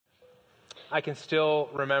I can still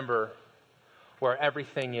remember where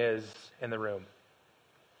everything is in the room.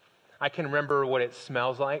 I can remember what it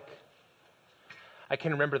smells like. I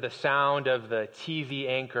can remember the sound of the TV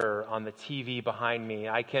anchor on the TV behind me.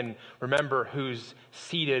 I can remember who's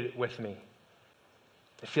seated with me.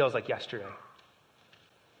 It feels like yesterday.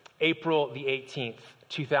 April the 18th,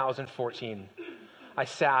 2014, I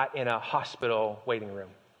sat in a hospital waiting room.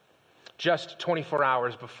 Just 24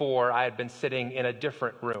 hours before, I had been sitting in a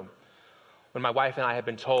different room when my wife and I had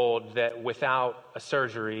been told that without a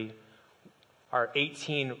surgery, our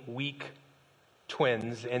 18-week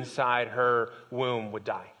twins inside her womb would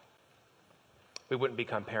die. We wouldn't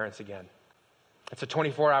become parents again. And so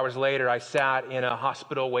 24 hours later, I sat in a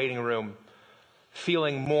hospital waiting room,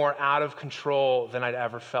 feeling more out of control than I'd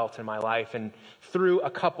ever felt in my life. And through a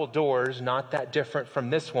couple doors, not that different from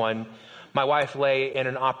this one, my wife lay in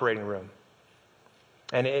an operating room.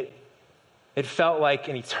 And it felt like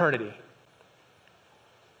an eternity.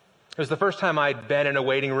 It was the first time I'd been in a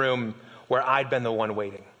waiting room where I'd been the one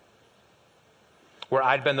waiting. Where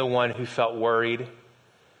I'd been the one who felt worried,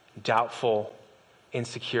 doubtful,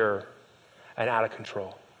 insecure, and out of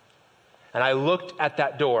control. And I looked at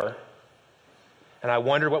that door, and I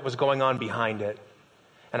wondered what was going on behind it.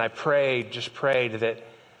 And I prayed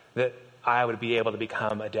that I would be able to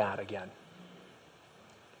become a dad again.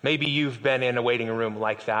 Maybe you've been in a waiting room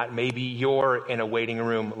like that. Maybe you're in a waiting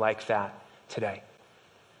room like that today.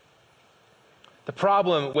 The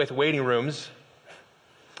problem with waiting rooms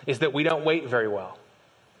is that we don't wait very well.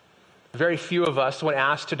 Very few of us, when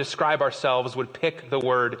asked to describe ourselves, would pick the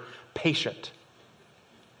word patient.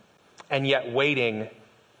 And yet waiting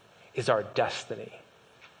is our destiny.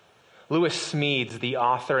 Lewis Smedes, the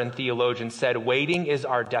author and theologian, said, "Waiting is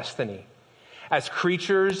our destiny. As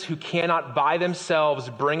creatures who cannot by themselves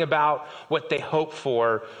bring about what they hope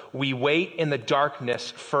for, we wait in the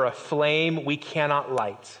darkness for a flame we cannot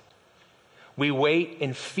light. We wait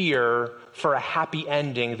in fear for a happy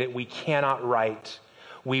ending that we cannot write.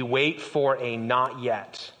 We wait for a not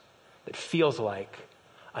yet that feels like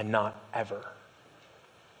a not ever."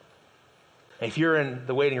 If you're in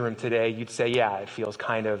the waiting room today, you'd say, yeah, it feels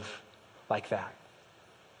kind of like that.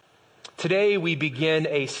 Today, we begin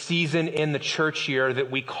a season in the church year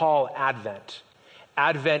that we call Advent.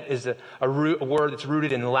 Advent is a word that's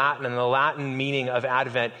rooted in Latin, and the Latin meaning of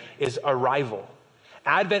Advent is arrival.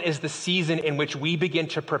 Advent is the season in which we begin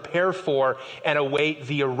to prepare for and await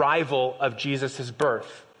the arrival of Jesus'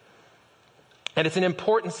 birth. And it's an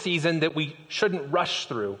important season that we shouldn't rush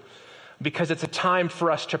through because it's a time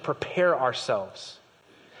for us to prepare ourselves.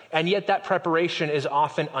 And yet that preparation is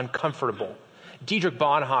often uncomfortable. Dietrich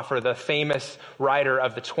Bonhoeffer, the famous writer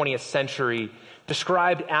of the 20th century,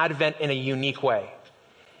 described Advent in a unique way.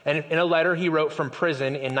 And in a letter he wrote from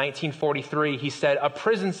prison in 1943, he said, "A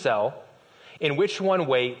prison cell in which one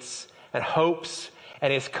waits and hopes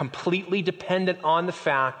and is completely dependent on the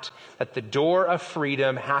fact that the door of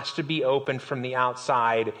freedom has to be opened from the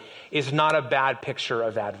outside is not a bad picture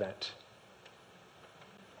of Advent."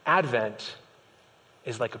 Advent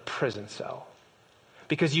is like a prison cell.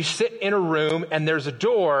 Because you sit in a room and there's a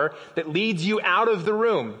door that leads you out of the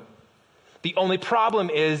room. The only problem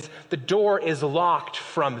is the door is locked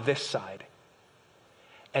from this side.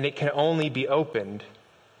 And it can only be opened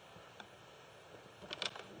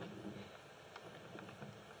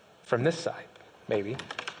from this side, maybe.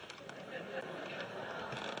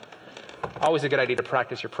 Always a good idea to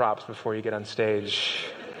practice your props before you get on stage.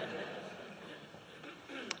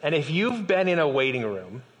 And if you've been in a waiting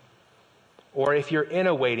room, or if you're in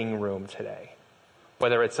a waiting room today,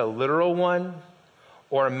 whether it's a literal one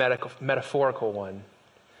or a metaphorical one,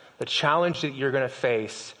 the challenge that you're going to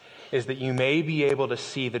face is that you may be able to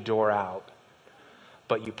see the door out,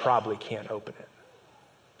 but you probably can't open it.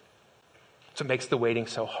 So it makes the waiting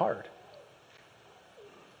so hard.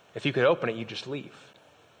 If you could open it, you just leave.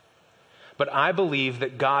 But I believe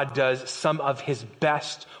that God does some of his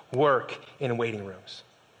best work in waiting rooms.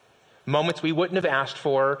 Moments we wouldn't have asked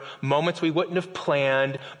for, moments we wouldn't have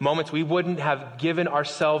planned, moments we wouldn't have given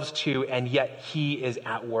ourselves to, and yet he is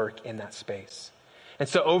at work in that space. And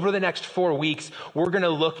so over the next 4 weeks, we're going to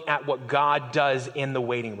look at what God does in the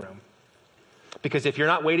waiting room. Because if you're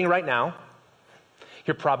not waiting right now,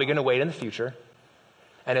 you're probably going to wait in the future.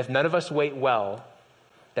 And if none of us wait well,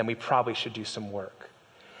 then we probably should do some work.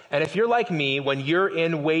 And if you're like me, when you're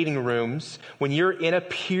in waiting rooms, when you're in a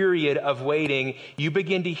period of waiting, you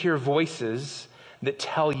begin to hear voices that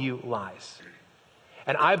tell you lies.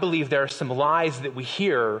 And I believe there are some lies that we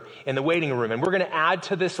hear in the waiting room. And we're going to add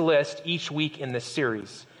to this list each week in this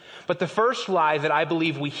series. But the first lie that I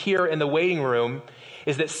believe we hear in the waiting room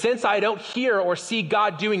is that since I don't hear or see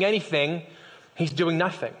God doing anything, He's doing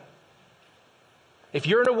nothing. If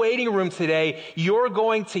you're in a waiting room today, you're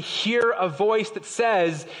going to hear a voice that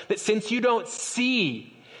says that since you don't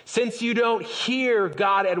see, since you don't hear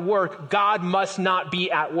God at work, God must not be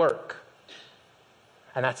at work.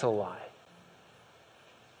 And that's a lie.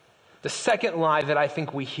 The second lie that I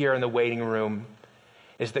think we hear in the waiting room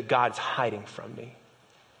is that God's hiding from me.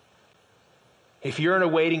 If you're in a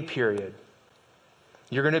waiting period,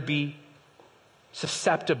 you're going to be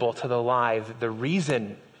susceptible to the lie that the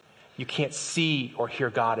reason you can't see or hear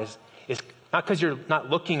God is not because you're not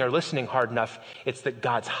looking or listening hard enough. It's that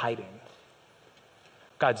God's hiding.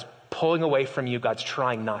 God's pulling away from you. God's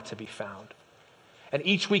trying not to be found. And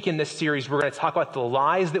each week in this series, we're going to talk about the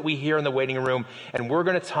lies that we hear in the waiting room, and we're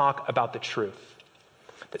going to talk about the truth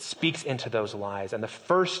that speaks into those lies. And the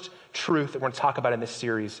first truth that we're going to talk about in this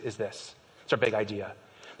series is this. It's our big idea.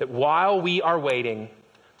 That while we are waiting,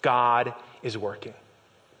 God is working.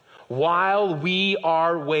 While we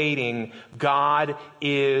are waiting, God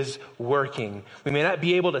is working. We may not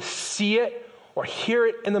be able to see it or hear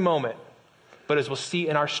it in the moment, but as we'll see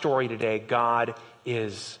in our story today, God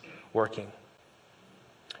is working.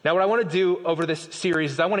 Now, what I want to do over this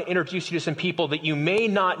series is I want to introduce you to some people that you may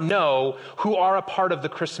not know who are a part of the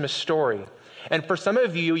Christmas story. And for some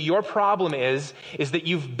of you, your problem is that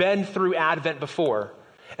you've been through Advent before.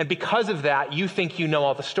 And because of that, you think you know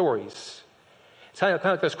all the stories. It's kind of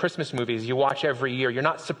like those Christmas movies you watch every year. You're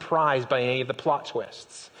not surprised by any of the plot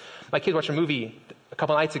twists. My kids watched a movie a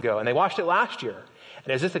couple nights ago, and they watched it last year.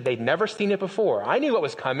 And as if they'd never seen it before. I knew what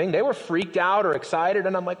was coming. They were freaked out or excited,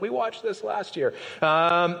 and I'm like, we watched this last year.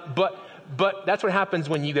 But that's what happens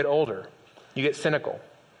when you get older. You get cynical.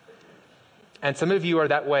 And some of you are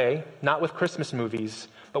that way, not with Christmas movies,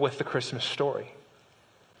 but with the Christmas story.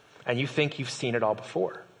 And you think you've seen it all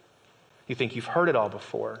before. You think you've heard it all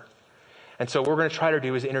before. And so what we're going to try to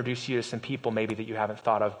do is introduce you to some people maybe that you haven't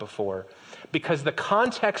thought of before. Because the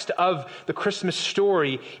context of the Christmas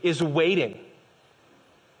story is waiting.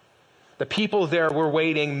 The people there were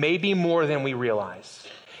waiting maybe more than we realize.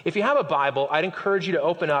 If you have a Bible, I'd encourage you to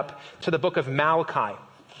open up to the book of Malachi.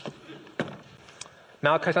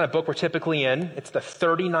 Malachi's not a book we're typically in. It's the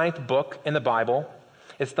 39th book in the Bible.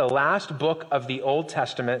 It's the last book of the Old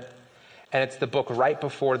Testament, and it's the book right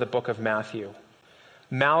before the book of Matthew.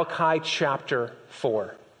 Malachi chapter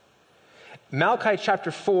 4. Malachi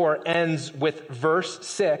chapter 4 ends with verse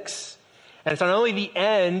 6, and it's not only the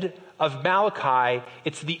end of Malachi,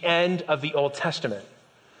 it's the end of the Old Testament.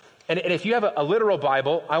 And if you have a literal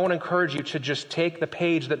Bible, I want to encourage you to just take the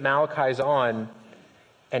page that Malachi is on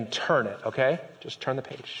and turn it, okay? Just turn the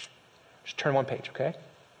page. Just turn one page, okay?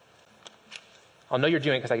 I'll know you're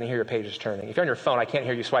doing it because I can hear your pages turning. If you're on your phone, I can't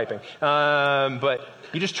hear you swiping. But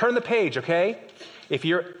you just turn the page, okay? If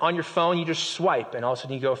you're on your phone, you just swipe, and all of a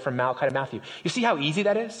sudden you go from Malachi to Matthew. You see how easy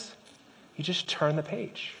that is? You just turn the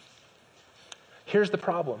page. Here's the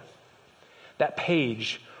problem. That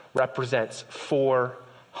page represents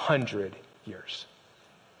 400 years.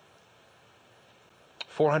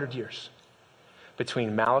 400 years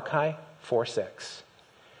between Malachi 4:6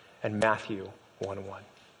 and Matthew 1:1.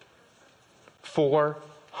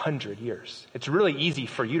 400 years. It's really easy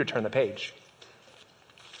for you to turn the page.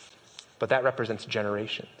 But that represents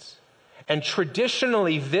generations. And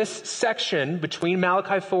traditionally, this section between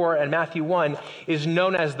Malachi 4 and Matthew 1 is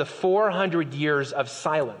known as the 400 years of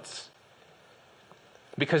silence.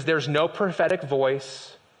 Because there's no prophetic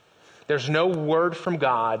voice. There's no word from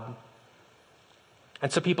God.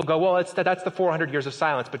 And so people go, well, that's the 400 years of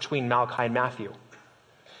silence between Malachi and Matthew.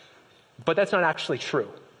 But that's not actually true.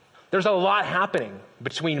 There's a lot happening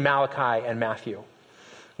between Malachi and Matthew.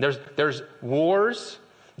 There's wars,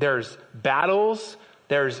 there's battles,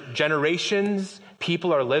 there's generations,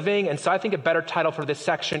 people are living. And so I think a better title for this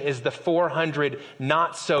section is the 400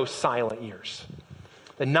 not so silent years.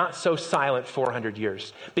 The not so silent 400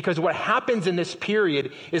 years. Because what happens in this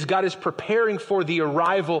period is God is preparing for the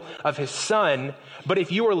arrival of his son. But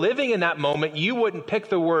if you were living in that moment, you wouldn't pick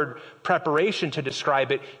the word preparation to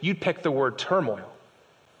describe it. You'd pick the word turmoil.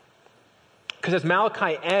 Because as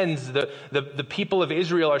Malachi ends, the people of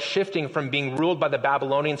Israel are shifting from being ruled by the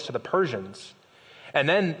Babylonians to the Persians. And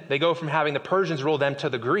then they go from having the Persians rule them to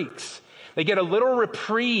the Greeks. They get a little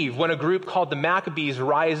reprieve when a group called the Maccabees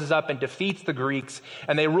rises up and defeats the Greeks,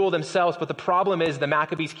 and they rule themselves. But the problem is the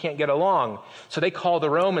Maccabees can't get along. So they call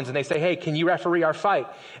the Romans and they say, hey, can you referee our fight?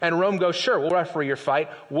 And Rome goes, sure, we'll referee your fight.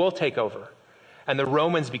 We'll take over. And the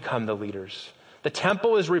Romans become the leaders. The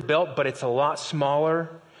temple is rebuilt, but it's a lot smaller.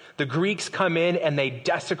 The Greeks come in and they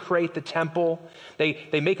desecrate the temple.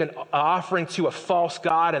 They make an offering to a false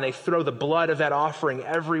god and they throw the blood of that offering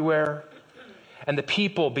everywhere. And the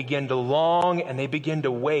people begin to long and they begin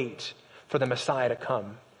to wait for the Messiah to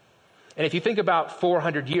come. And if you think about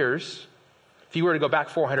 400 years, if you were to go back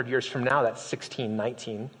 400 years from now, that's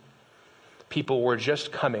 1619, people were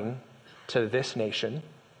just coming to this nation.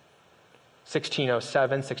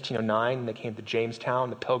 1607, 1609, they came to Jamestown.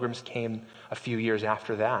 The Pilgrims came a few years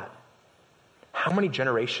after that. How many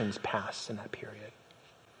generations passed in that period?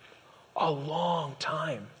 A long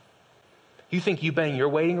time. You think you've been in your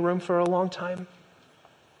waiting room for a long time?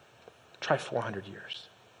 Try 400 years.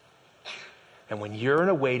 And when you're in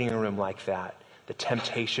a waiting room like that, the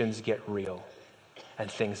temptations get real and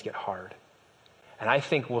things get hard. And I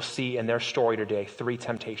think we'll see in their story today 3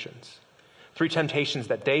 temptations. 3 temptations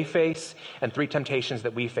that they face and 3 temptations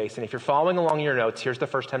that we face. And if you're following along in your notes, here's the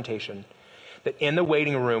first temptation. That in the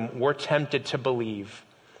waiting room, we're tempted to believe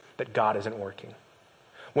that God isn't working.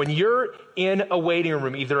 When you're in a waiting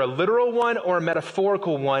room, either a literal one or a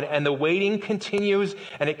metaphorical one, and the waiting continues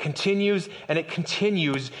and it continues and it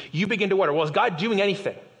continues, you begin to wonder, well, is God doing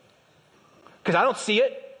anything? Because I don't see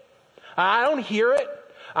it. I don't hear it.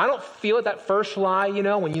 I don't feel it. That first lie,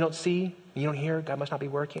 when you don't see, you don't hear, God must not be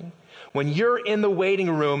working. When you're in the waiting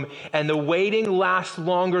room and the waiting lasts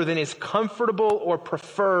longer than is comfortable or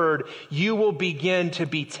preferred, you will begin to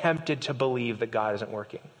be tempted to believe that God isn't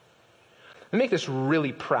working. Let me make this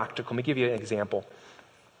really practical. Let me give you an example.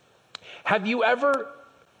 Have you ever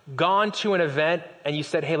gone to an event and you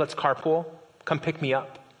said, hey, let's carpool. Come pick me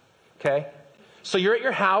up. Okay? So you're at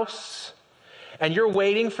your house and you're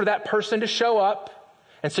waiting for that person to show up.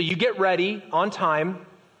 And so you get ready on time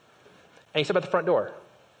and you step at the front door.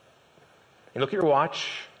 You look at your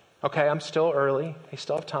watch. Okay, I'm still early. I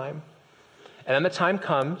still have time. And then the time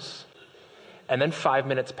comes, and then 5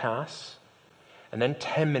 minutes pass, and then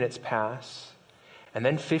 10 minutes pass, and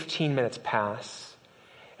then 15 minutes pass,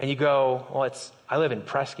 and you go, well, I live in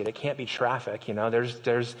Prescott. It can't be traffic.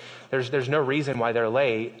 There's no reason why they're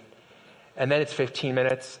late. And then it's 15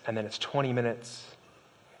 minutes, and then it's 20 minutes,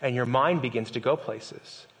 and your mind begins to go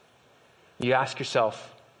places. You ask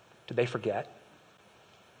yourself, did they forget?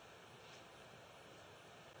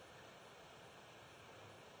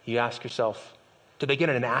 You ask yourself, did they get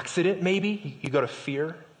in an accident maybe? You go to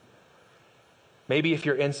fear. Maybe if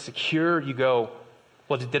you're insecure, you go,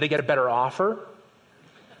 well, did they get a better offer?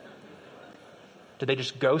 Did they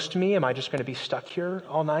just ghost me? Am I just going to be stuck here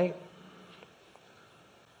all night?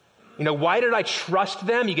 Why did I trust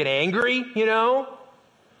them? You get angry, You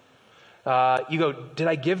go, did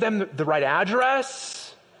I give them the right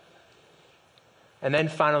address? And then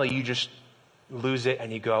finally you just lose it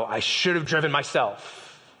and you go, I should have driven myself.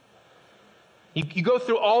 You go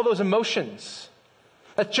through all those emotions.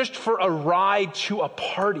 That's just for a ride to a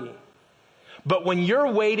party. But when you're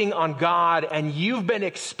waiting on God and you've been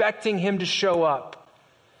expecting him to show up,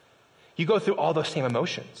 you go through all those same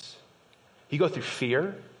emotions. You go through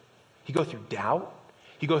fear. You go through doubt.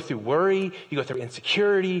 You go through worry. You go through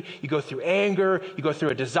insecurity. You go through anger. You go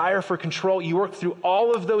through a desire for control. You work through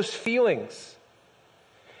all of those feelings.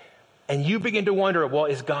 And you begin to wonder, well,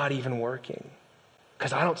 is God even working?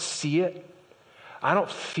 Because I don't see it. I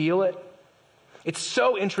don't feel it. It's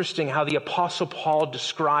so interesting how the Apostle Paul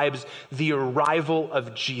describes the arrival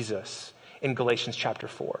of Jesus in Galatians chapter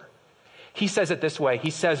 4. He says it this way.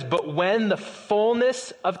 He says, but when the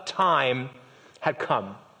fullness of time had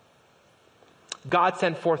come, God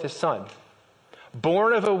sent forth his son,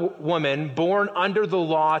 born of a woman, born under the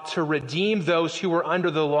law, to redeem those who were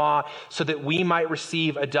under the law so that we might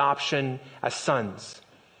receive adoption as sons.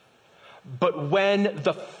 But when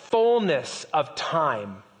the fullness of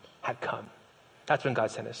time had come, that's when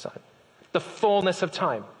God sent his son. The fullness of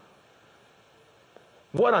time.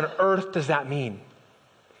 What on earth does that mean?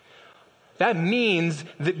 That means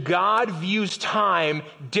that God views time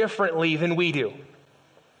differently than we do.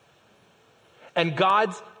 And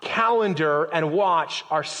God's calendar and watch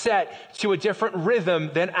are set to a different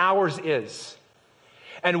rhythm than ours is.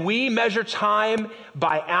 And we measure time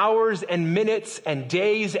by hours and minutes and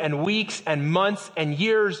days and weeks and months and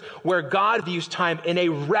years, where God views time in a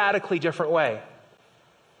radically different way.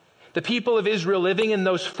 The people of Israel living in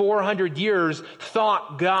those 400 years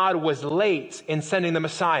thought God was late in sending the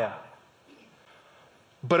Messiah.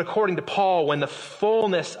 But according to Paul, when the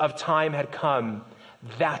fullness of time had come,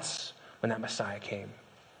 that's when that Messiah came.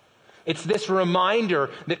 It's this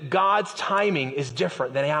reminder that God's timing is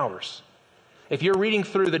different than ours. If you're reading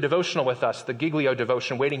through the devotional with us, the Giglio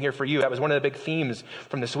devotion, Waiting Here for You, that was one of the big themes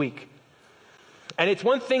from this week. And it's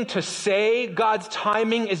one thing to say God's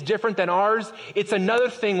timing is different than ours. It's another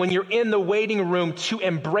thing when you're in the waiting room to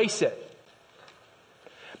embrace it.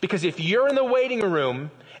 Because if you're in the waiting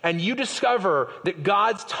room and you discover that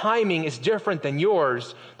God's timing is different than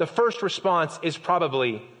yours, the first response is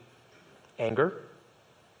probably anger,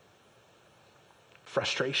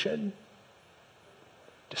 frustration,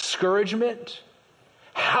 discouragement.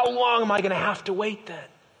 How long am I going to have to wait then?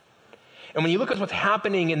 And when you look at what's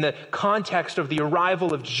happening in the context of the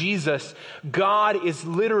arrival of Jesus, God is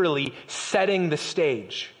literally setting the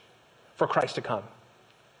stage for Christ to come.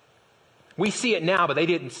 We see it now, but they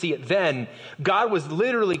didn't see it then. God was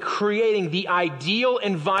literally creating the ideal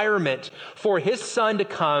environment for his son to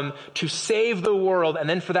come to save the world and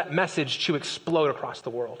then for that message to explode across the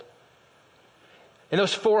world. In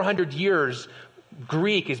those 400 years,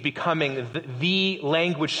 Greek is becoming the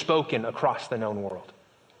language spoken across the known world.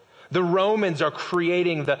 The Romans are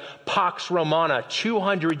creating the Pax Romana,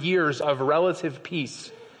 200 years of relative peace.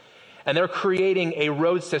 And they're creating a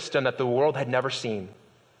road system that the world had never seen.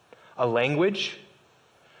 A language,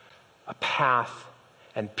 a path,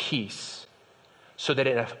 and peace. So that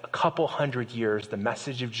in a couple hundred years, the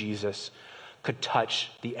message of Jesus could touch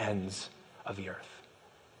the ends of the earth.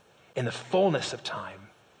 In the fullness of time,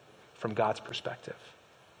 from God's perspective.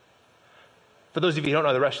 For those of you who don't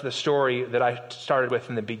know the rest of the story that I started with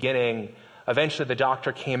in the beginning, eventually the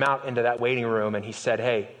doctor came out into that waiting room and he said,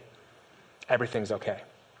 hey, everything's okay.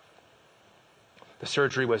 The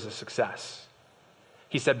surgery was a success.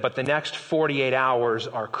 He said, but the next 48 hours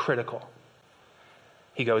are critical.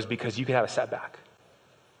 He goes, because you could have a setback.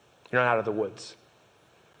 You're not out of the woods.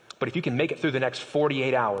 But if you can make it through the next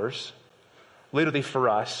 48 hours, literally for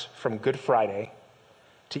us, from Good Friday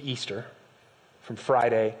to Easter, from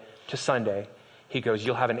Friday to Sunday, he goes,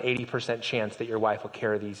 you'll have an 80% chance that your wife will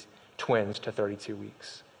carry these twins to 32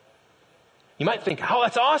 weeks. You might think, oh,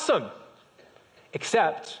 that's awesome.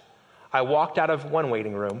 Except I walked out of one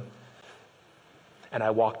waiting room and I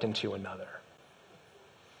walked into another.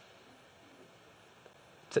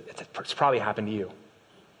 It's probably happened to you.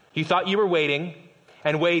 You thought you were waiting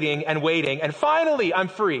and waiting and waiting, and finally I'm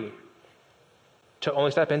free, to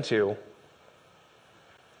only step into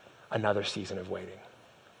another season of waiting.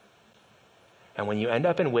 And when you end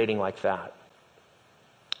up in waiting like that,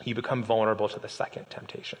 you become vulnerable to the second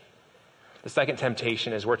temptation. The second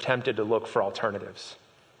temptation is we're tempted to look for alternatives.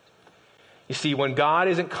 You see, when God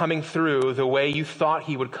isn't coming through the way you thought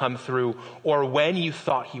he would come through, or when you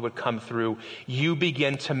thought he would come through, you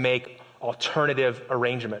begin to make alternative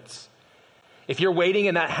arrangements. If you're waiting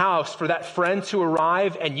in that house for that friend to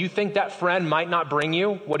arrive and you think that friend might not bring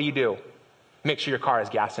you, what do? Make sure your car has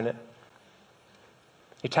gas in it.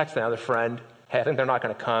 You text another friend, hey, I think they're not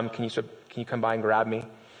going to come. Can you come by and grab me?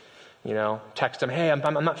 Text them, hey, I'm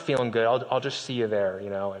not feeling good. I'll just see you there,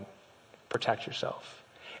 and protect yourself.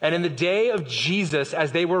 And in the day of Jesus,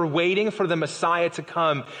 as they were waiting for the Messiah to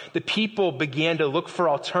come, the people began to look for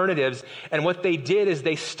alternatives. And what they did is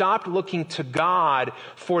they stopped looking to God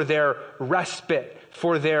for their respite,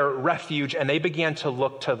 for their refuge, and they began to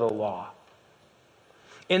look to the law.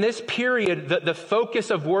 In this period, the focus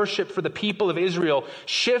of worship for the people of Israel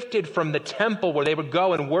shifted from the temple where they would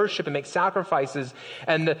go and worship and make sacrifices,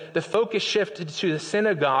 and the focus shifted to the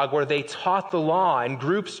synagogue where they taught the law, and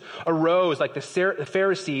groups arose like the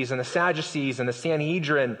Pharisees and the Sadducees and the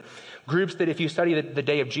Sanhedrin, groups that if you study the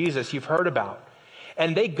day of Jesus, you've heard about.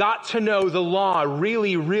 And they got to know the law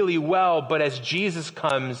really, really well, but as Jesus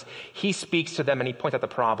comes, he speaks to them and he points out the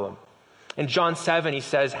problem. In John 7, he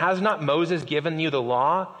says, has not Moses given you the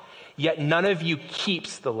law? Yet none of you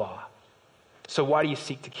keeps the law. So why do you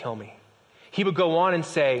seek to kill me? He would go on and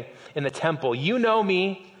say in the temple, you know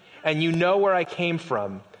me and you know where I came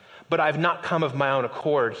from, but I've not come of my own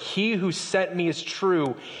accord. He who sent me is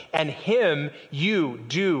true, and him you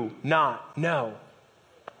do not know.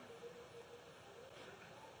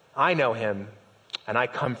 I know him and I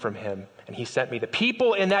come from him. And he sent me. The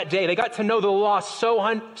people in that day, they got to know the law so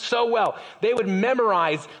well. They would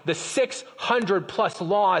memorize the 600 plus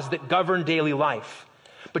laws that govern daily life.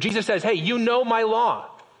 But Jesus says, hey, you know my law.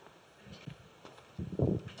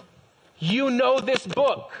 You know this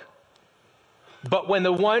book. But when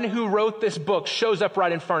the one who wrote this book shows up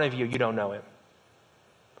right in front of you, you don't know him.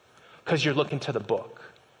 Because you're looking to the book,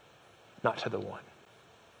 not to the one.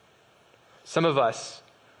 Some of us,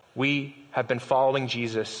 we have been following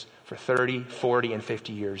Jesus for 30, 40, and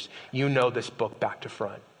 50 years. You know this book back to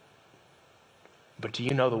front. But do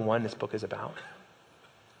you know the one this book is about?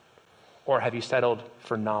 Or have you settled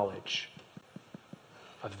for knowledge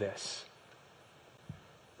of this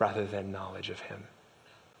rather than knowledge of him?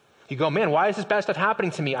 You go, man, why is this bad stuff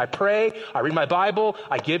happening to me? I pray, I read my Bible,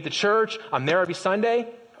 I give to church, I'm there every Sunday.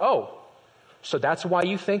 Oh, so that's why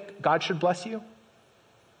you think God should bless you?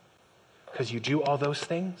 Because you do all those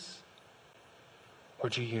things? or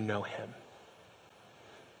do you know him?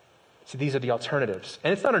 So these are the alternatives.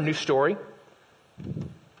 And it's not a new story.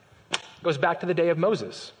 It goes back to the day of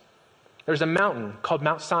Moses. There's a mountain called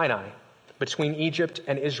Mount Sinai between Egypt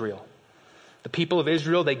and Israel. The people of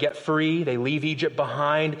Israel, they get free. They leave Egypt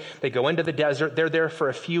behind. They go into the desert. They're there for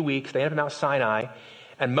a few weeks. They end up at Mount Sinai.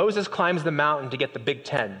 And Moses climbs the mountain to get the Big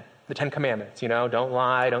Ten, the 10 Commandments. You know, don't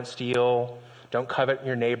lie, don't steal, don't covet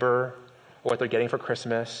your neighbor or what they're getting for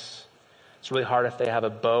Christmas. It's really hard if they have a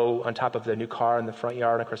bow on top of the new car in the front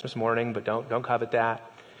yard on Christmas morning, but don't covet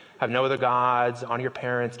that. Have no other gods, honor your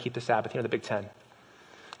parents, keep the Sabbath, the Big Ten.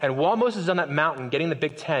 And while Moses is on that mountain getting the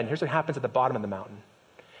Big Ten, here's what happens at the bottom of the mountain.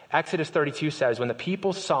 Exodus 32 says, when the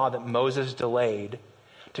people saw that Moses delayed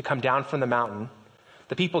to come down from the mountain,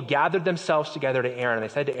 the people gathered themselves together to Aaron, and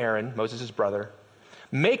they said to Aaron, Moses' brother,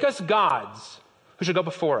 make us gods who should go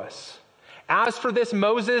before us. As for this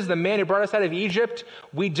Moses, the man who brought us out of Egypt,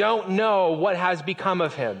 we don't know what has become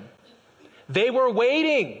of him. They were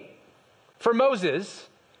waiting for Moses,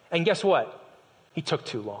 and guess what? He took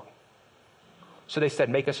too long. So they said,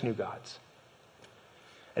 make us new gods.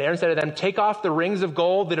 And Aaron said to them, take off the rings of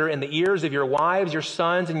gold that are in the ears of your wives, your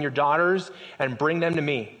sons, and your daughters, and bring them to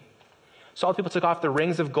me. So all the people took off the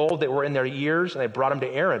rings of gold that were in their ears, and they brought them to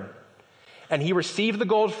Aaron. And he received the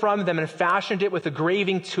gold from them and fashioned it with a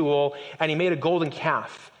graving tool, and he made a golden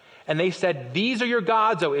calf. And they said, these are your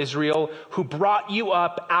gods, O Israel, who brought you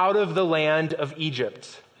up out of the land of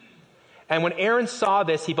Egypt. And when Aaron saw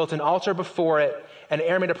this, he built an altar before it, and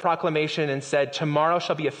Aaron made a proclamation and said, tomorrow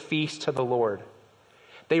shall be a feast to the Lord.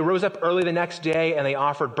 They rose up early the next day, and they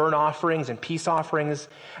offered burnt offerings and peace offerings,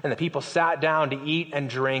 and the people sat down to eat and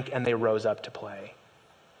drink, and they rose up to play.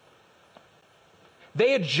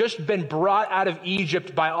 They had just been brought out of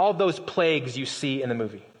Egypt by all those plagues you see in the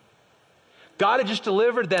movie. God had just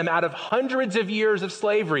delivered them out of hundreds of years of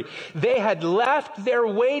slavery. They had left their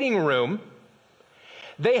waiting room.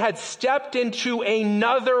 They had stepped into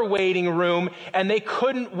another waiting room, and they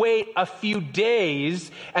couldn't wait a few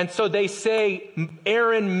days. And so they say,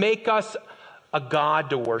 Aaron, make us a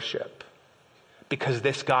God to worship, because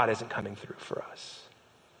this God isn't coming through for us.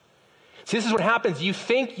 See, this is what happens. You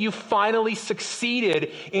think you finally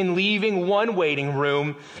succeeded in leaving one waiting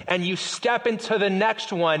room, and you step into the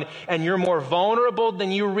next one, and you're more vulnerable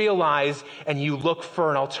than you realize, and you look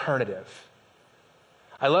for an alternative.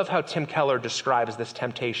 I love how Tim Keller describes this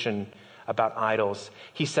temptation about idols.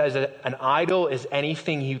 He says that an idol is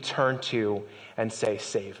anything you turn to and say,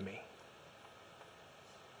 save me.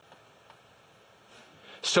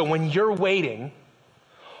 So when you're waiting,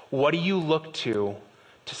 what do you look to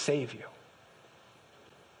save you?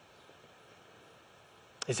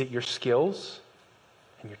 Is it your skills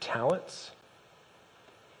and your talents?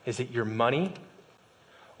 Is it your money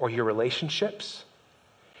or your relationships?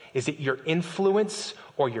 Is it your influence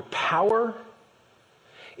or your power?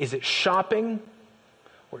 Is it shopping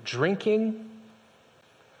or drinking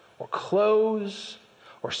or clothes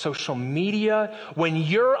or social media? When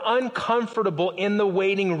you're uncomfortable in the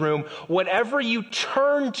waiting room, whatever you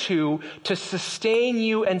turn to sustain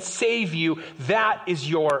you and save you, that is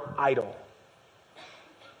your idol.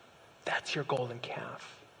 That's your golden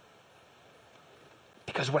calf.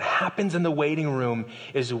 Because what happens in the waiting room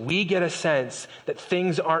is we get a sense that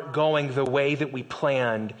things aren't going the way that we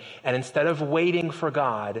planned. And instead of waiting for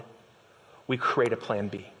God, we create a plan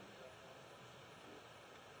B.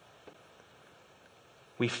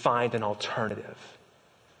 We find an alternative.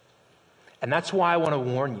 And that's why I want to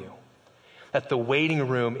warn you that the waiting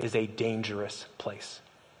room is a dangerous place.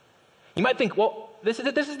 You might think, well, this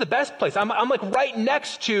is the best place. I'm like right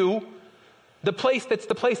next to the place that's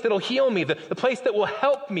the place that'll heal me, the place that will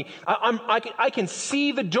help me. I can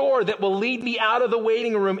see the door that will lead me out of the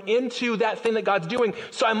waiting room into that thing that God's doing,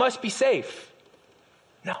 so I must be safe.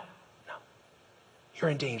 No.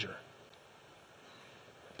 You're in danger.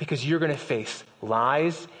 Because you're going to face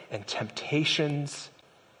lies and temptations.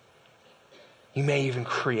 You may even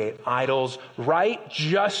create idols right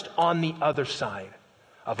just on the other side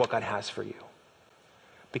of what God has for you.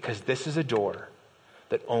 Because this is a door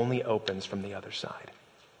that only opens from the other side.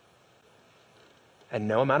 And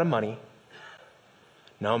no amount of money,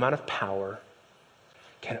 no amount of power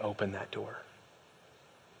can open that door.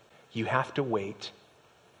 You have to wait,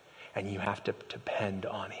 and you have to depend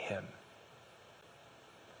on him.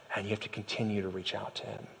 And you have to continue to reach out to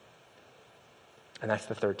him. And that's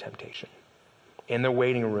the third temptation. In the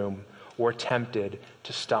waiting room, we're tempted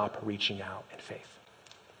to stop reaching out in faith.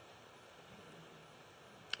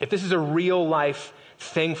 If this is a real life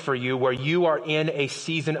thing for you where you are in a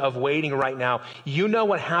season of waiting right now, you know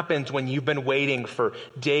what happens when you've been waiting for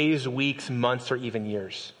days, weeks, months, or even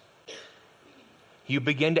years. you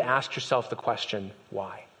begin to ask yourself the question,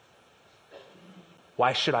 why?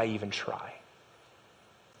 Why should I even try?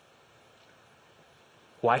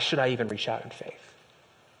 Why should I even reach out in faith?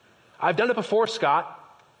 I've done it before, Scott.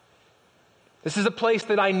 This is a place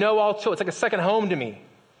that I know all too. It's like a second home to me.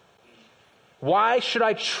 Why should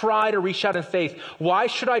I try to reach out in faith? Why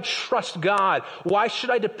should I trust God? Why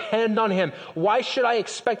should I depend on him? Why should I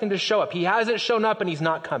expect him to show up? He hasn't shown up and he's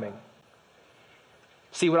not coming.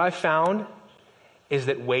 See, what I've found is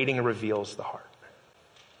that waiting reveals the heart.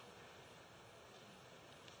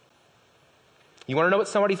 You want to know what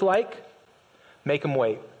somebody's like? Make them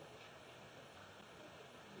wait.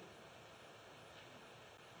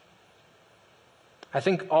 I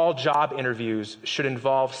think all job interviews should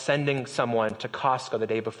involve sending someone to Costco the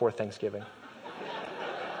day before Thanksgiving.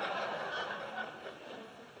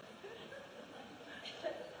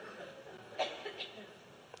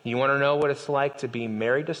 You want to know what it's like to be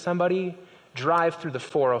married to somebody? Drive through the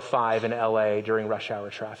 405 in LA during rush hour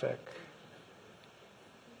traffic.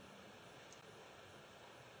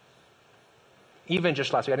 Even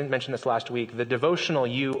just last week, I didn't mention this last week, the devotional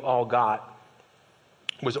you all got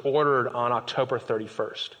was ordered on October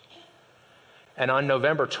 31st. And on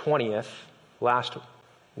November 20th, last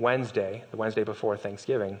Wednesday, the Wednesday before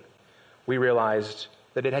Thanksgiving, we realized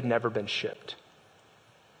that it had never been shipped.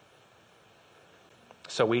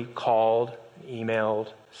 So we called, emailed,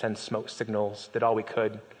 sent smoke signals, did all we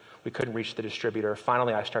could. We couldn't reach the distributor.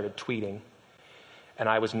 Finally, I started tweeting, and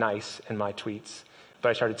I was nice in my tweets, but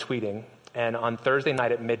I started tweeting. And on Thursday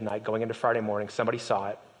night at midnight, going into Friday morning, somebody saw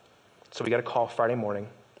it. So we got a call Friday morning,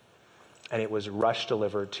 and it was rush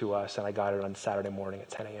delivered to us, and I got it on Saturday morning at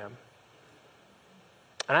 10 a.m.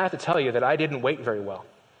 And I have to tell you that I didn't wait very well.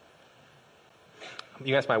 You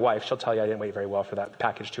can ask my wife. She'll tell you I didn't wait very well for that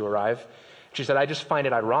package to arrive. She said, I just find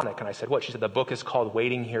it ironic. And I said, what? She said, the book is called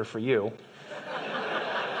Waiting Here for You.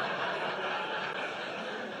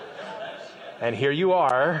 And here you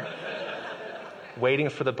are, waiting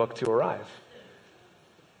for the book to arrive.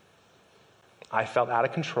 I felt out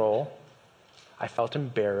of control. I felt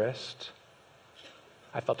embarrassed.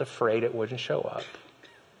 I felt afraid it wouldn't show up.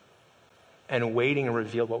 And waiting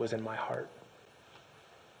revealed what was in my heart.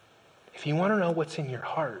 If you want to know what's in your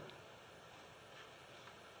heart,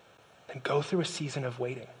 then go through a season of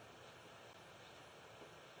waiting.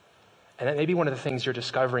 And that may be one of the things you're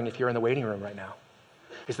discovering if you're in the waiting room right now,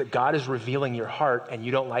 is that God is revealing your heart and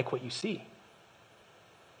you don't like what you see.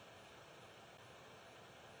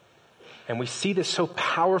 And we see this so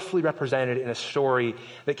powerfully represented in a story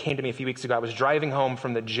that came to me a few weeks ago. I was driving home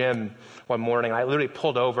from the gym one morning. I literally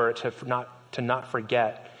pulled over to not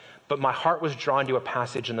forget. But my heart was drawn to a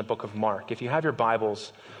passage in the book of Mark. If you have your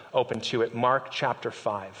Bibles open to it, Mark chapter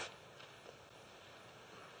 5.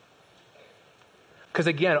 Because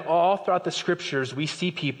again, all throughout the scriptures, we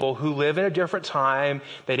see people who live in a different time.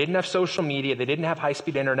 They didn't have social media. They didn't have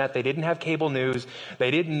high-speed internet. They didn't have cable news. They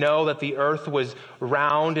didn't know that the earth was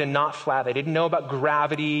round and not flat. They didn't know about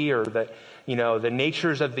gravity or the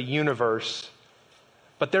natures of the universe.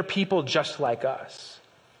 But they're people just like us.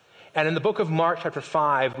 And in the book of Mark chapter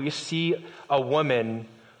 5, we see a woman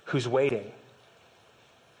who's waiting.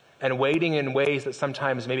 And waiting in ways that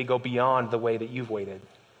sometimes maybe go beyond the way that you've waited.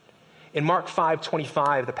 In Mark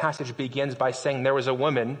 5:25, the passage begins by saying there was a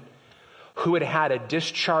woman who had had a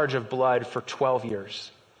discharge of blood for 12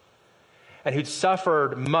 years and who'd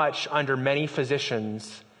suffered much under many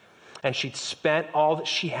physicians, and she'd spent all that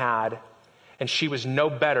she had, and she was no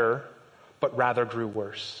better, but rather grew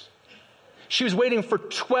worse. She was waiting for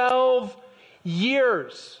 12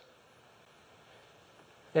 years.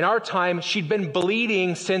 In our time, she'd been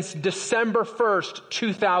bleeding since December 1st,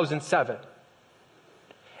 2007.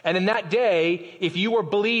 And in that day, if you were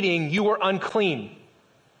bleeding, you were unclean.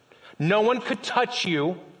 No one could touch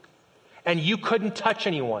you, and you couldn't touch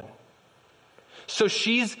anyone. So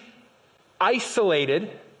she's isolated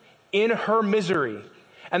in her misery.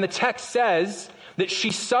 And the text says that she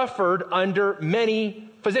suffered under many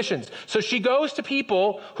physicians. So she goes to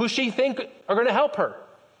people who she thinks are going to help her.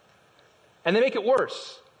 And they make it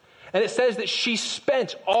worse. And it says that she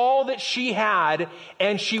spent all that she had,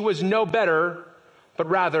 and she was no better, but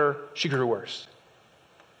rather she grew worse.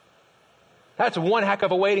 That's one heck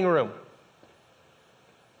of a waiting room.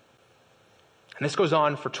 And this goes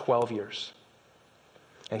on for 12 years.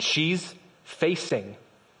 And she's facing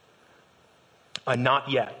a not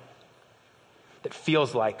yet that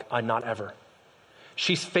feels like a not ever.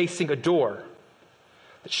 She's facing a door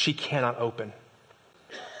that she cannot open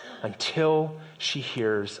until she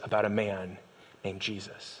hears about a man named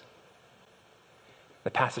Jesus.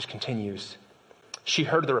 The passage continues. She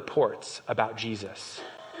heard the reports about Jesus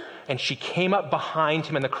and she came up behind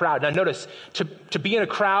him in the crowd. Now notice, to be in a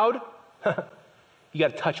crowd, you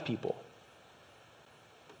got to touch people.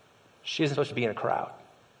 She isn't supposed to be in a crowd,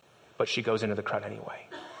 but she goes into the crowd anyway.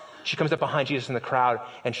 She comes up behind Jesus in the crowd,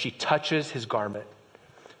 and she touches his garment.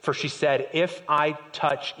 For she said, if I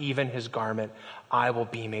touch even his garment, I will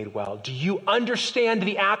be made well. Do you understand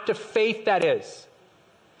the act of faith that is?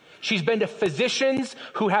 She's been to physicians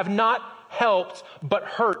who have not helped but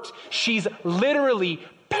hurt. She's literally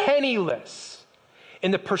penniless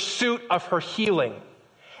in the pursuit of her healing.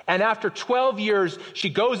 And after 12 years, she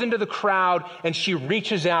goes into the crowd and she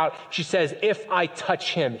reaches out. She says, if I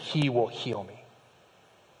touch him, he will heal me.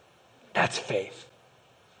 That's faith.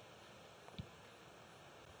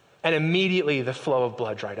 And immediately the flow of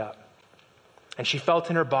blood dried up. And she felt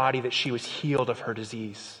in her body that she was healed of her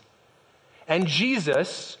disease. And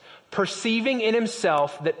Jesus, perceiving in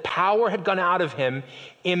himself that power had gone out of him,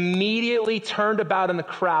 immediately turned about in the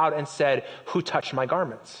crowd and said, who touched my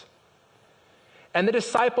garments? And the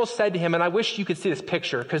disciples said to him, and I wish you could see this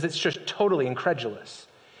picture because it's just totally incredulous.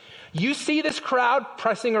 You see this crowd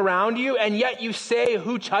pressing around you, and yet you say,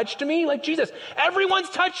 who touched me? Like, Jesus, everyone's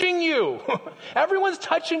touching you. Everyone's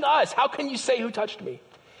touching us. How can you say who touched me?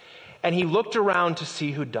 And he looked around to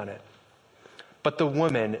see who'd done it. But the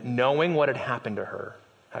woman, knowing what had happened to her,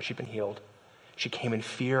 how she'd been healed, she came in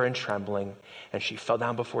fear and trembling, and she fell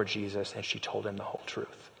down before Jesus, and she told him the whole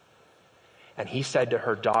truth. And he said to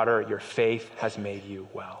her, daughter, your faith has made you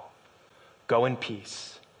well. Go in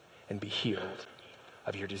peace and be healed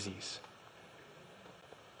of your disease.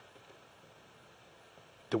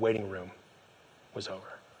 The waiting room was over.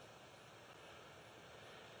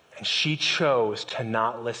 And she chose to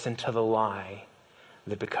not listen to the lie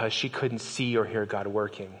that because she couldn't see or hear God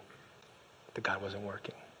working, that God wasn't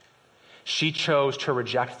working. She chose to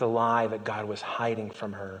reject the lie that God was hiding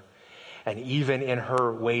from her. And even in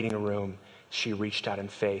her waiting room, she reached out in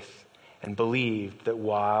faith and believed that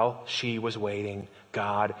while she was waiting,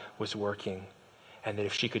 God was working, and that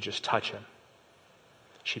if she could just touch him,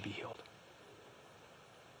 she'd be healed.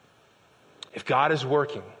 If God is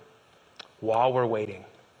working while we're waiting,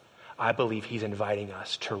 I believe he's inviting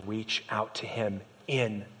us to reach out to him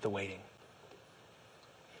in the waiting.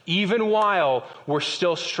 Even while we're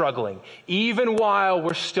still struggling, even while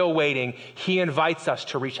we're still waiting, he invites us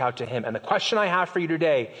to reach out to him. And the question I have for you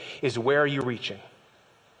today is, where are you reaching?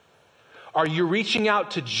 Are you reaching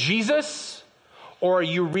out to Jesus, or are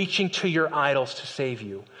you reaching to your idols to save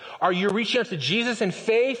you? Are you reaching out to Jesus in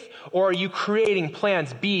faith, or are you creating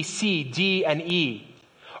plans B, C, D, and E?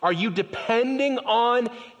 Are you depending on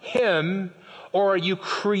him, or are you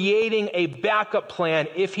creating a backup plan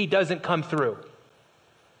if he doesn't come through?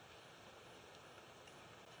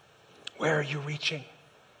 Where are you reaching?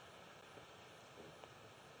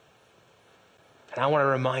 And I want to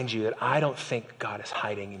remind you that I don't think God is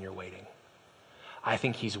hiding in your waiting. I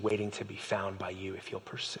think he's waiting to be found by you if you'll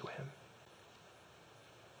pursue him.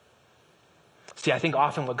 See, I think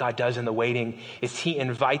often what God does in the waiting is he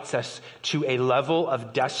invites us to a level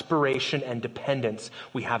of desperation and dependence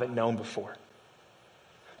we haven't known before.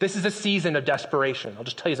 This is a season of desperation. I'll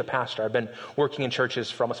just tell you as a pastor, I've been working in churches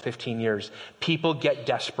for almost 15 years. People get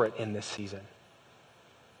desperate in this season.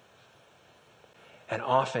 And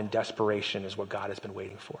often desperation is what God has been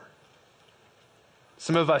waiting for.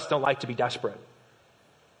 Some of us don't like to be desperate.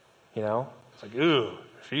 You know? It's like, ooh,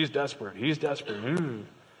 she's desperate, he's desperate, ooh.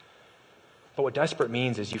 But what desperate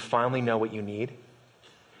means is you finally know what you need,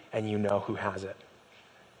 and you know who has it.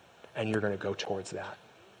 And you're going to go towards that.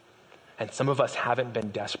 And some of us haven't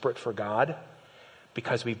been desperate for God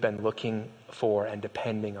because we've been looking for and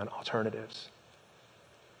depending on alternatives.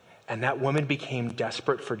 And that woman became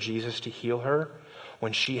desperate for Jesus to heal her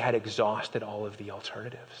when she had exhausted all of the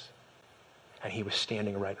alternatives. And he was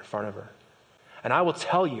standing right in front of her. And I will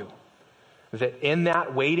tell you that in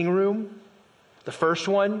that waiting room, the first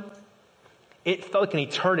one, it felt like an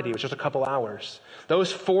eternity. It was just a couple hours.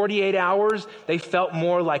 Those 48 hours, they felt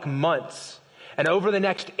more like months. And over the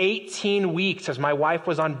next 18 weeks, as my wife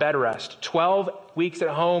was on bed rest, 12 weeks at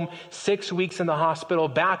home, 6 weeks in the hospital,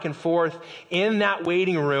 back and forth, in that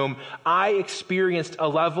waiting room, I experienced a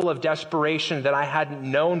level of desperation that I hadn't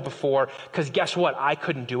known before, because guess what? I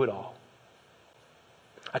couldn't do it all.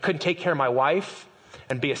 I couldn't take care of my wife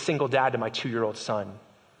and be a single dad to my 2-year-old son.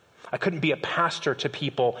 I couldn't be a pastor to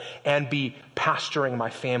people and be pastoring my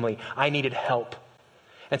family. I needed help.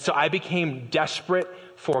 And so I became desperate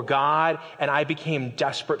for God, and I became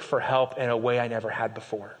desperate for help in a way I never had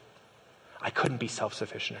before. I couldn't be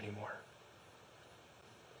self-sufficient anymore.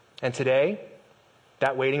 And today,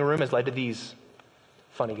 that waiting room has led to these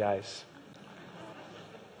funny guys.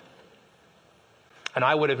 And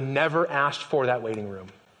I would have never asked for that waiting room.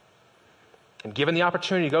 And given the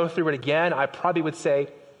opportunity to go through it again, I probably would say,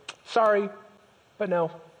 sorry, but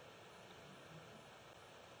no.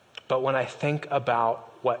 But when I think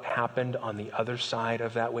about what happened on the other side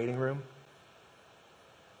of that waiting room,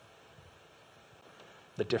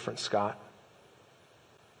 the different Scott,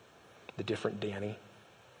 the different Danny,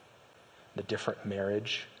 the different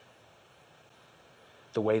marriage,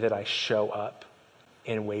 the way that I show up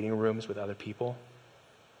in waiting rooms with other people,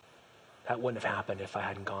 that wouldn't have happened if I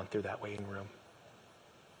hadn't gone through that waiting room.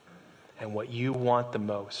 And what you want the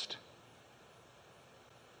most,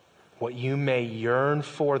 what you may yearn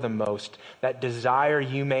for the most, that desire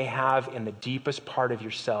you may have in the deepest part of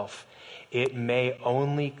yourself, it may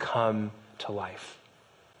only come to life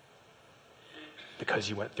because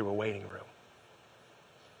you went through a waiting room.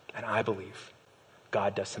 And I believe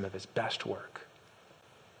God does some of his best work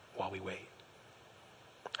while we wait.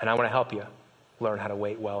 And I want to help you learn how to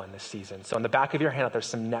wait well in this season. So in the back of your handout, there's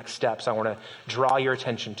some next steps I want to draw your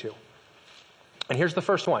attention to. And here's the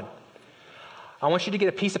first one. I want you to get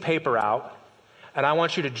a piece of paper out, and I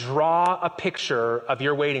want you to draw a picture of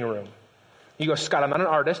your waiting room. You go, Scott, I'm not an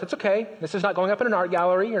artist. That's okay. This is not going up in an art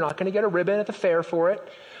gallery. You're not going to get a ribbon at the fair for it.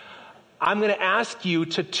 I'm going to ask you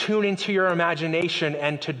to tune into your imagination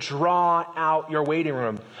and to draw out your waiting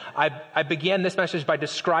room. I began this message by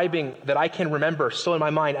describing that I can remember, still in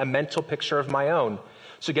my mind, a mental picture of my own.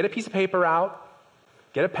 So get a piece of paper out,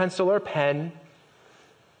 get a pencil or a pen,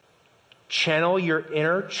 channel your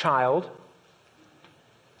inner child,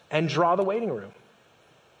 and draw the waiting room.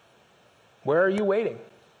 Where are you waiting?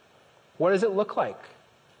 What does it look like?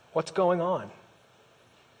 What's going on?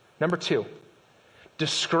 Number 2.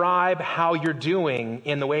 Describe how you're doing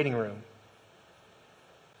in the waiting room.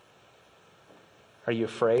 Are you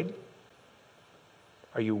afraid?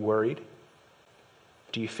 Are you worried?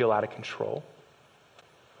 Do you feel out of control?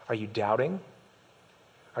 Are you doubting?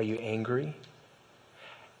 Are you angry?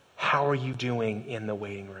 How are you doing in the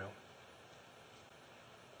waiting room?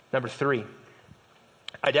 Number 3,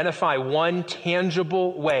 identify one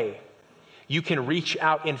tangible way you can reach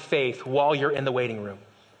out in faith while you're in the waiting room.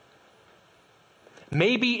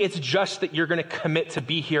 Maybe it's just that you're going to commit to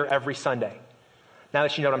be here every Sunday. Now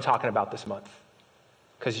that you know what I'm talking about this month.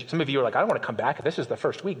 Because some of you are like, I don't want to come back. This is the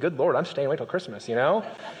first week. Good Lord, I'm staying away till Christmas, you know?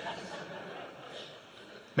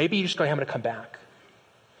 Maybe you just go, hey, I'm going to come back.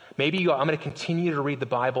 Maybe you go, I'm going to continue to read the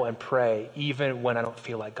Bible and pray even when I don't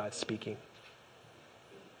feel like God's speaking.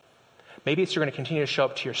 Maybe it's you're going to continue to show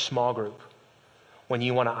up to your small group when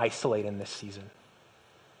you want to isolate in this season.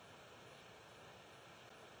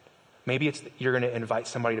 Maybe it's you're going to invite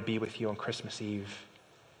somebody to be with you on Christmas Eve.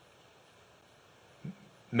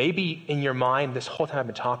 Maybe in your mind, this whole time I've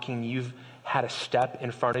been talking, you've had a step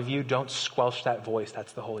in front of you. Don't squelch that voice.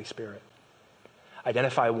 That's the Holy Spirit.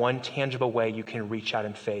 Identify one tangible way you can reach out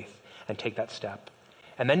in faith and take that step.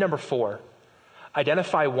 And then number 4,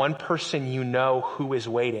 identify one person you know who is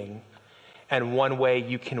waiting and one way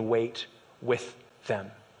you can wait with them.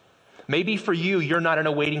 Maybe for you, you're not in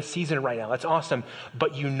a waiting season right now. That's awesome.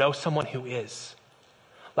 But you know someone who is.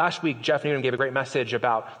 Last week, Jeff Newton gave a great message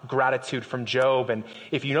about gratitude from Job. And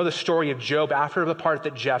if you know the story of Job, after the part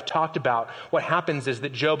that Jeff talked about, what happens is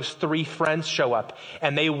that Job's 3 friends show up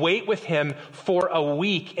and they wait with him for a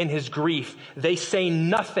week in his grief. They say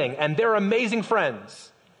nothing and they're amazing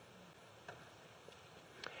friends.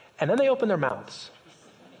 And then they open their mouths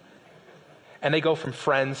and they go from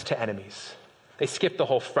friends to enemies. They skip the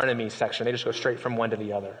whole frenemy section. They just go straight from one to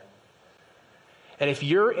the other. And if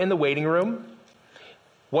you're in the waiting room,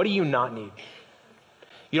 what do you not need?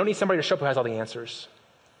 You don't need somebody to show up who has all the answers.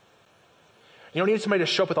 You don't need somebody to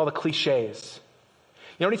show up with all the cliches.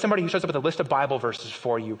 You don't need somebody who shows up with a list of Bible verses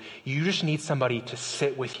for you. You just need somebody to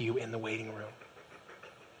sit with you in the waiting room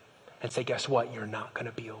and say, guess what? You're not going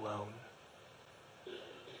to be alone.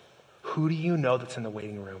 Who do you know that's in the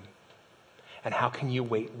waiting room? And how can you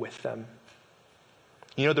wait with them?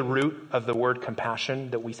 You know the root of the word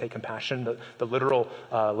compassion, that we say compassion, the literal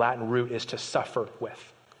Latin root is to suffer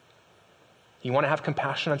with. You want to have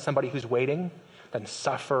compassion on somebody who's waiting? Then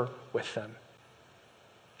suffer with them.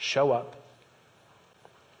 Show up.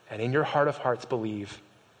 And in your heart of hearts, believe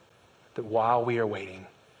that while we are waiting,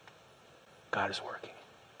 God is working.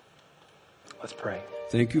 Let's pray.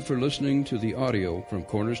 Thank you for listening to the audio from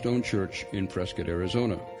Cornerstone Church in Prescott,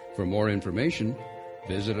 Arizona. For more information,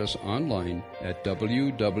 visit us online at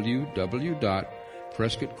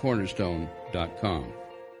www.prescottcornerstone.com.